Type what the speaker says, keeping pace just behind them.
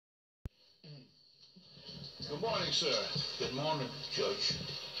Good morning, sir. Good morning, Judge.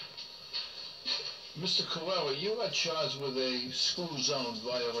 Mr. Carrera, you are charged with a school zone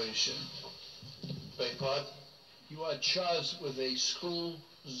violation. Beg pardon? You are charged with a school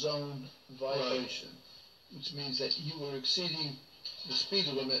zone violation, which means that you were exceeding the speed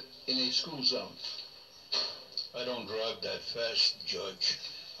limit in a school zone. I don't drive that fast, Judge.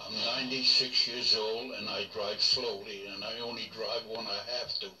 I'm 96 years old and I drive slowly, and I only drive when I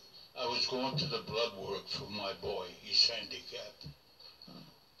have to. I was going to the blood work for my boy. He's handicapped.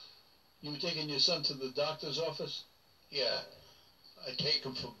 You were taking your son to the doctor's office? Yeah, I take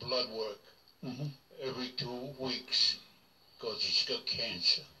him for blood work every 2 weeks because he's got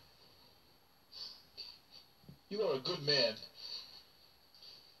cancer. You are a good man.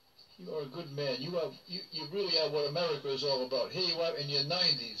 You are a good man. You really are what America is all about. Here you are in your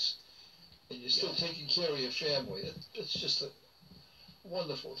 90s, and you're still taking care of your family. It's just a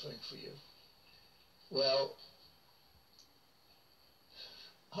wonderful thing for you. Well,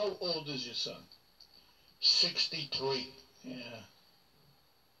 how old is your son? 63. Yeah.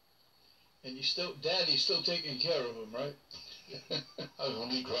 And Daddy's still taking care of him, right? I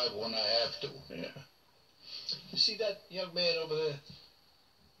only drive when I have to. Yeah. You see that young man over there?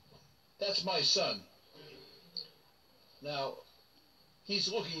 That's my son. Now, he's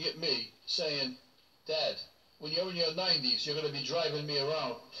looking at me saying, Dad, when you're in your 90s, you're going to be driving me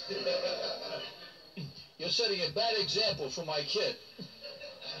around. You're setting a bad example for my kid.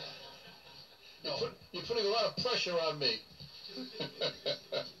 You're putting a lot of pressure on me.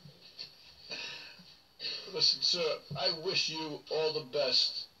 Listen, sir, I wish you all the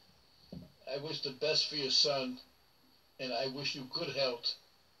best. I wish the best for your son, and I wish you good health,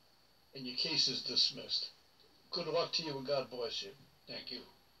 and your case is dismissed. Good luck to you, and God bless you. Thank you.